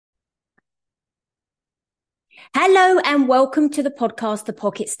Hello and welcome to the podcast, The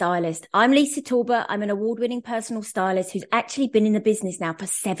Pocket Stylist. I'm Lisa Talbot. I'm an award-winning personal stylist who's actually been in the business now for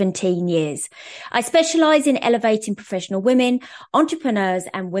 17 years. I specialize in elevating professional women, entrepreneurs,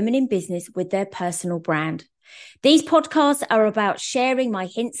 and women in business with their personal brand. These podcasts are about sharing my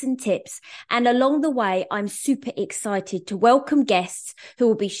hints and tips, and along the way, I'm super excited to welcome guests who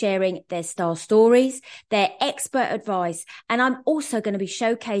will be sharing their style stories, their expert advice, and I'm also going to be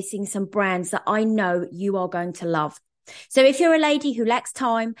showcasing some brands that I know you are going to love. So if you're a lady who lacks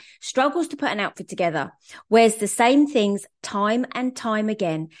time, struggles to put an outfit together, wears the same things time and time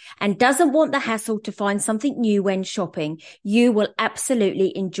again, and doesn't want the hassle to find something new when shopping, you will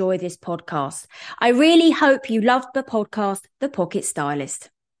absolutely enjoy this podcast. I really hope you loved the podcast, The Pocket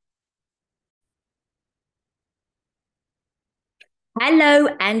Stylist. Hello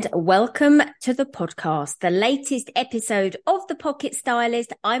and welcome to the podcast, the latest episode of The Pocket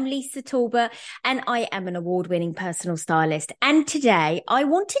Stylist. I'm Lisa Talbot and I am an award-winning personal stylist. And today I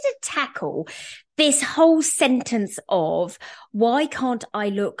wanted to tackle this whole sentence of why can't I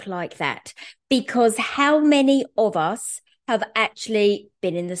look like that? Because how many of us have actually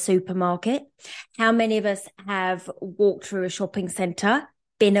been in the supermarket? How many of us have walked through a shopping centre,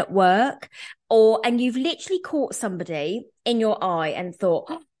 been at work, and you've literally caught somebody in your eye and thought,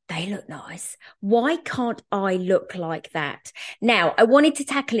 oh, they look nice. Why can't I look like that? Now, I wanted to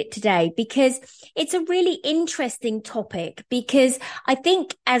tackle it today because it's a really interesting topic, because I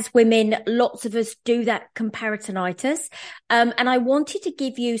think as women, lots of us do that comparisonitis. And I wanted to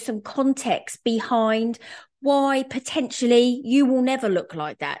give you some context behind why potentially you will never look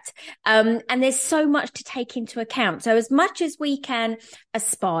like that. And there's so much to take into account. So as much as we can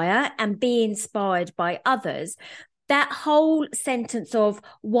aspire and be inspired by others, that whole sentence of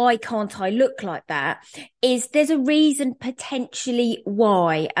why can't I look like that is there's a reason potentially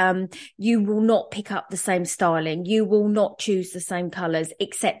why you will not pick up the same styling, you will not choose the same colours,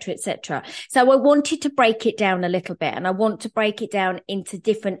 etc., etc. So I wanted to break it down a little bit, and I want to break it down into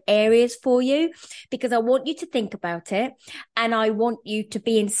different areas for you because I want you to think about it and I want you to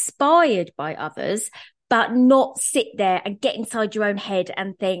be inspired by others, but not sit there and get inside your own head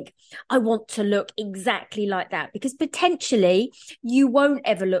and think, I want to look exactly like that, because potentially you won't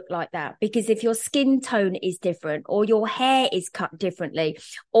ever look like that, because if your skin tone is different, or your hair is cut differently,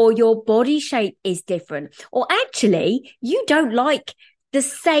 or your body shape is different, or actually you don't like the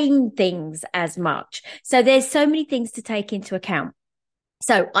same things as much. So there's so many things to take into account.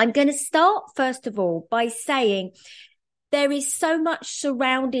 So I'm going to start first of all by saying there is so much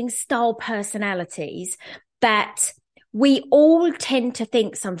surrounding style personalities that we all tend to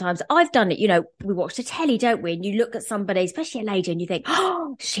think sometimes. I've done it, we watch the telly, don't we? And you look at somebody, especially a lady, and you think,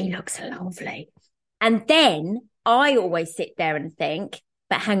 oh, she looks lovely. And then I always sit there and think,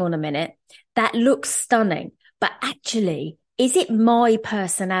 but hang on a minute, that looks stunning. But actually, is it my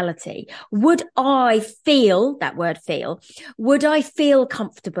personality? Would I feel, that word feel, would I feel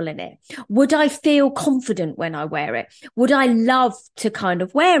comfortable in it? Would I feel confident when I wear it? Would I love to kind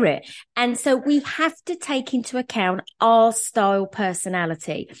of wear it? And so we have to take into account our style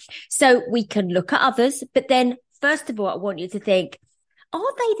personality. So we can look at others, but then first of all, I want you to think,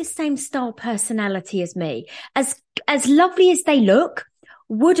 are they the same style personality as me? As lovely as they look,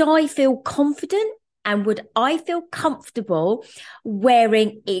 would I feel confident? And would I feel comfortable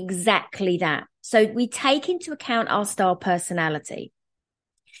wearing exactly that? So we take into account our style personality.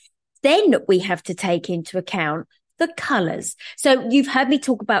 Then we have to take into account the colours. So you've heard me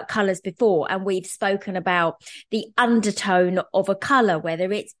talk about colours before, and we've spoken about the undertone of a colour,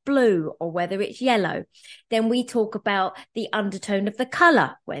 whether it's blue or whether it's yellow. Then we talk about the undertone of the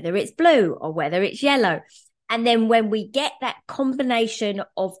colour, whether it's blue or whether it's yellow. And then when we get that combination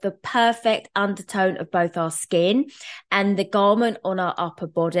of the perfect undertone of both our skin and the garment on our upper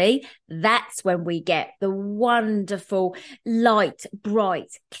body, that's when we get the wonderful, light,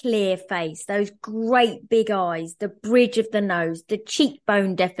 bright, clear face, those great big eyes, the bridge of the nose, the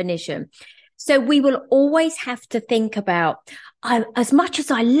cheekbone definition. So we will always have to think about, as much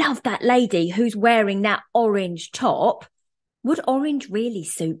as I love that lady who's wearing that orange top, would orange really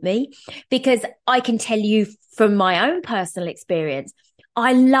suit me? Because I can tell you from my own personal experience,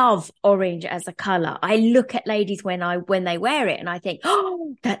 I love orange as a colour. I look at ladies when they wear it and I think,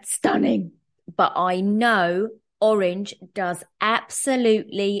 oh, that's stunning. But I know orange does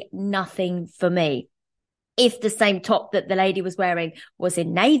absolutely nothing for me. If the same top that the lady was wearing was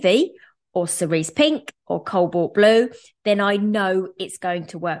in navy or cerise pink or cobalt blue, then I know it's going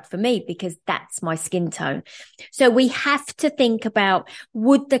to work for me because that's my skin tone. So we have to think about,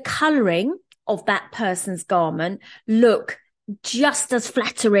 would the colouring of that person's garment look just as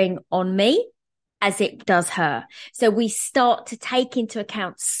flattering on me as it does her. So we start to take into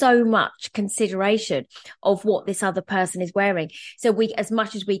account so much consideration of what this other person is wearing. So we, as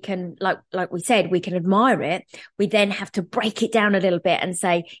much as we can, like we said, we can admire it, we then have to break it down a little bit and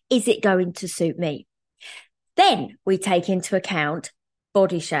say, is it going to suit me? Then we take into account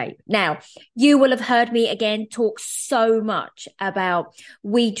body shape. Now, you will have heard me again talk so much about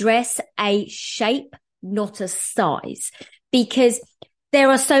we dress a shape, not a size, because there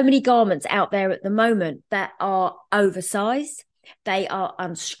are so many garments out there at the moment that are oversized, they are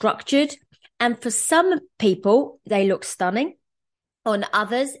unstructured, and for some people, they look stunning. On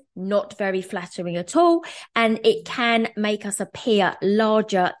others, not very flattering at all, and it can make us appear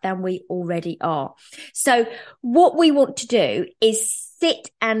larger than we already are. So what we want to do is sit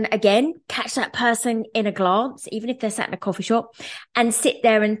and, again, catch that person in a glance, even if they're sat in a coffee shop, and sit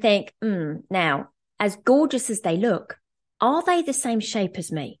there and think, now, as gorgeous as they look, are they the same shape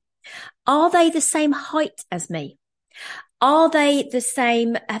as me? Are they the same height as me? Are they the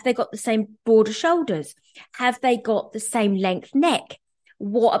same? Have they got the same broader shoulders? Have they got the same length neck?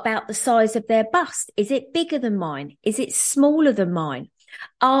 What about the size of their bust? Is it bigger than mine? Is it smaller than mine?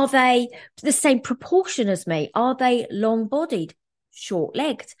 Are they the same proportion as me? Are they long-bodied,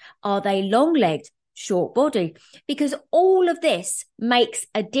 short-legged? Are they long-legged, short-bodied? Because all of this makes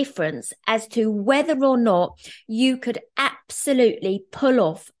a difference as to whether or not you could absolutely pull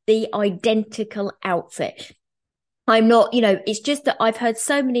off the identical outfit. I'm not, it's just that I've heard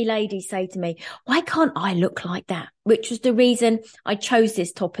so many ladies say to me, why can't I look like that? Which was the reason I chose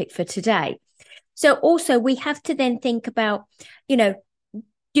this topic for today. So also we have to then think about, do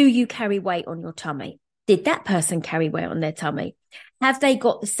you carry weight on your tummy? Did that person carry weight on their tummy? Have they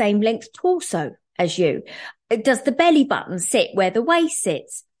got the same length torso as you? Does the belly button sit where the waist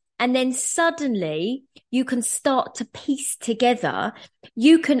sits? And then suddenly you can start to piece together.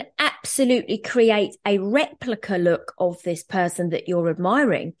 You can absolutely create a replica look of this person that you're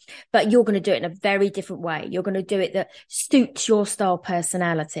admiring, but you're going to do it in a very different way. You're going to do it that suits your style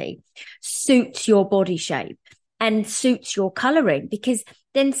personality, suits your body shape, and suits your coloring, because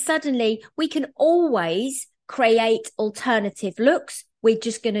then suddenly we can always create alternative looks. We're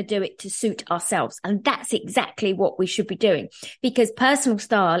just going to do it to suit ourselves. And that's exactly what we should be doing, because personal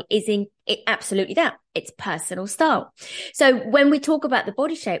style is absolutely that. It's personal style. So when we talk about the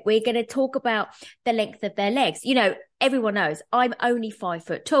body shape, we're going to talk about the length of their legs. Everyone knows I'm only 5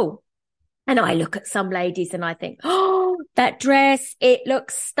 foot tall. And I look at some ladies and I think, oh, that dress, it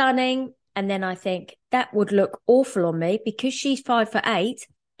looks stunning. And then I think that would look awful on me because she's 5'8"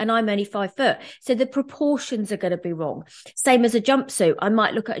 and I'm only 5 foot. So the proportions are going to be wrong. Same as a jumpsuit. I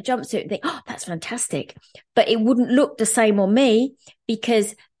might look at a jumpsuit and think, oh, that's fantastic. But it wouldn't look the same on me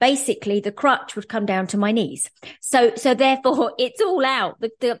because basically the crutch would come down to my knees. So therefore it's all out.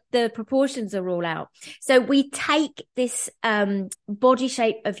 The proportions are all out. So we take this body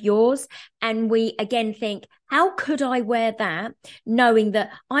shape of yours and we again think, how could I wear that knowing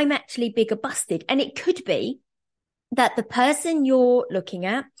that I'm actually bigger busted? And it could be that the person you're looking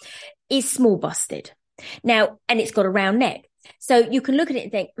at is small busted. Now, and it's got a round neck. So you can look at it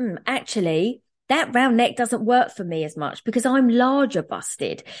and think, actually, that round neck doesn't work for me as much because I'm larger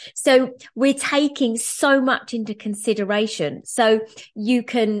busted. So we're taking so much into consideration. So you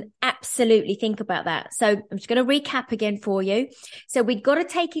can absolutely think about that. So I'm just going to recap again for you. So we've got to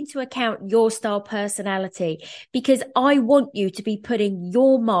take into account your style personality, because I want you to be putting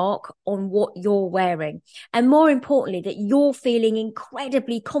your mark on what you're wearing. And more importantly, that you're feeling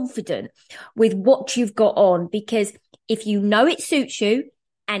incredibly confident with what you've got on, because if you know it suits you,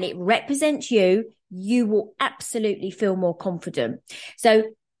 and it represents you, you will absolutely feel more confident. So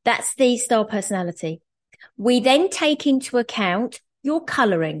that's the style personality. We then take into account your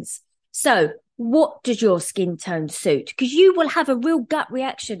colorings. So what does your skin tone suit? Because you will have a real gut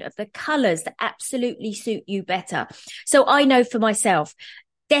reaction of the colors that absolutely suit you better. So I know for myself,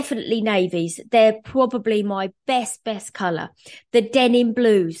 definitely navies. They're probably my best color. The denim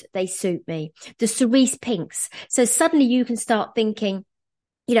blues, they suit me. The cerise pinks. So suddenly you can start thinking,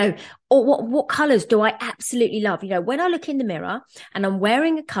 or what colors do I absolutely love? When I look in the mirror and I'm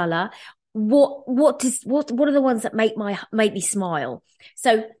wearing a color, what are the ones that make me smile?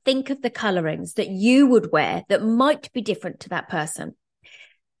 So think of the colorings that you would wear that might be different to that person.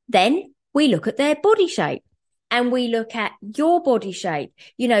 Then we look at their body shape. And we look at your body shape.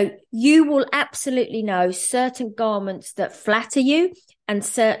 You will absolutely know certain garments that flatter you and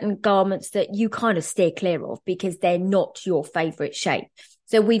certain garments that you kind of steer clear of because they're not your favorite shape.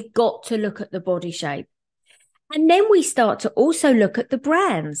 So we've got to look at the body shape. And then we start to also look at the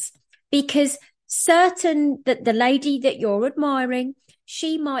brands, because the lady that you're admiring,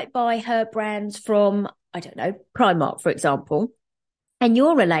 she might buy her brands from, I don't know, Primark, for example. And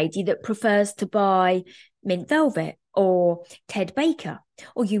you're a lady that prefers to buy Mint Velvet or Ted Baker.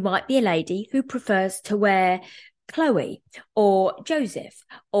 Or you might be a lady who prefers to wear Chloe or Joseph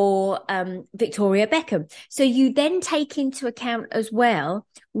or Victoria Beckham. So you then take into account as well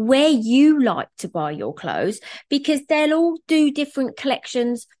where you like to buy your clothes, because they'll all do different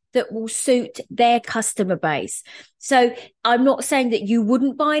collections that will suit their customer base. So I'm not saying that you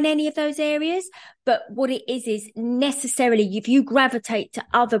wouldn't buy in any of those areas, but what it is necessarily, if you gravitate to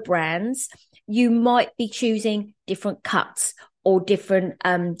other brands, you might be choosing different cuts or different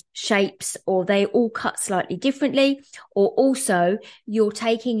shapes, or they all cut slightly differently, or also you're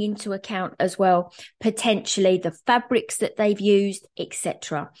taking into account as well potentially the fabrics that they've used,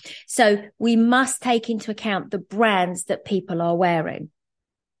 etc. So we must take into account the brands that people are wearing.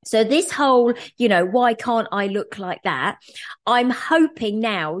 So this whole, why can't I look like that? I'm hoping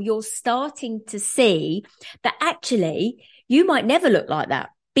now you're starting to see that actually you might never look like that,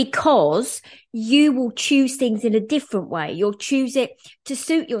 because you will choose things in a different way. You'll choose it to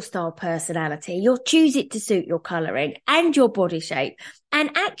suit your style personality. You'll choose it to suit your colouring and your body shape. And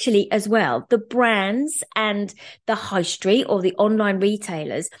actually as well, the brands and the high street or the online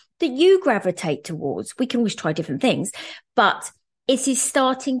retailers that you gravitate towards. We can always try different things, but it is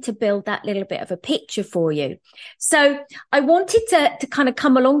starting to build that little bit of a picture for you. So I wanted to kind of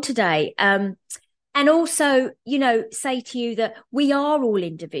come along today, and also, say to you that we are all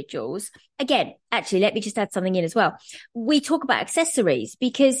individuals. Again, actually, let me just add something in as well. We talk about accessories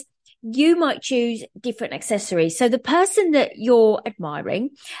because you might choose different accessories. So the person that you're admiring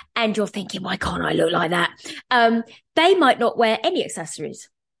and you're thinking, why can't I look like that? They might not wear any accessories,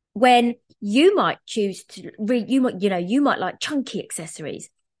 when you might choose to, you might like chunky accessories.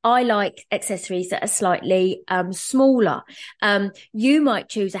 I like accessories that are slightly smaller. You might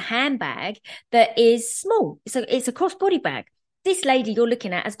choose a handbag that is small. So it's a crossbody bag. This lady you're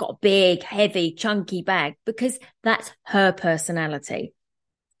looking at has got a big, heavy, chunky bag because that's her personality.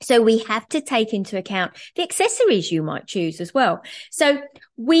 So we have to take into account the accessories you might choose as well. So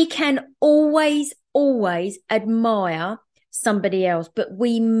we can always admire somebody else, but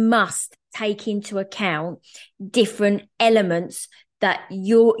we must take into account different elements, that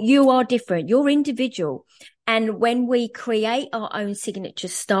you are different, you're individual. And when we create our own signature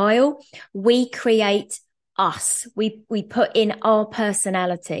style, we create us. We put in our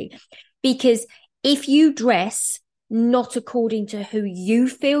personality, because if you dress not according to who you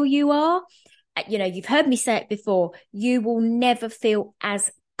feel you are, you've heard me say it before, you will never feel as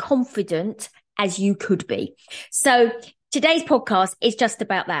confident as you could be. So today's podcast is just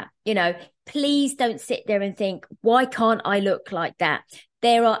about that. Please don't sit there and think, why can't I look like that?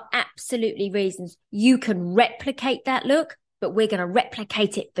 There are absolutely reasons you can replicate that look, but we're going to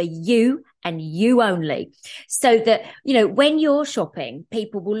replicate it for you and you only. So that, when you're shopping,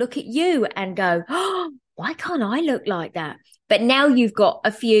 people will look at you and go, oh, why can't I look like that? But now you've got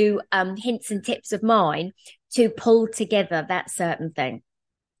a few hints and tips of mine to pull together that certain thing.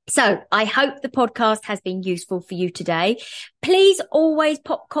 So I hope the podcast has been useful for you today. Please always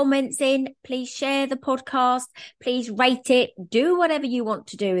pop comments in. Please share the podcast. Please rate it. Do whatever you want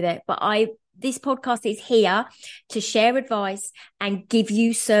to do with it. But this podcast is here to share advice and give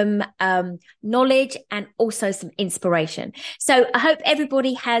you some knowledge and also some inspiration. So I hope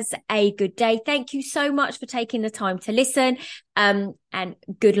everybody has a good day. Thank you so much for taking the time to listen, and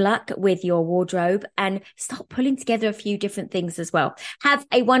good luck with your wardrobe, and start pulling together a few different things as well. Have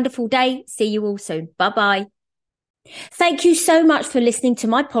a wonderful day. See you all soon. Bye-bye. Thank you so much for listening to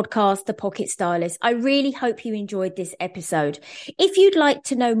my podcast, The Pocket Stylist. I really hope you enjoyed this episode. If you'd like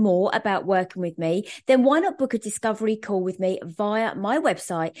to know more about working with me, then why not book a discovery call with me via my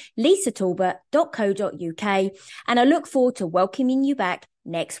website, lisatalbot.co.uk. And I look forward to welcoming you back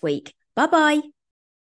next week. Bye-bye.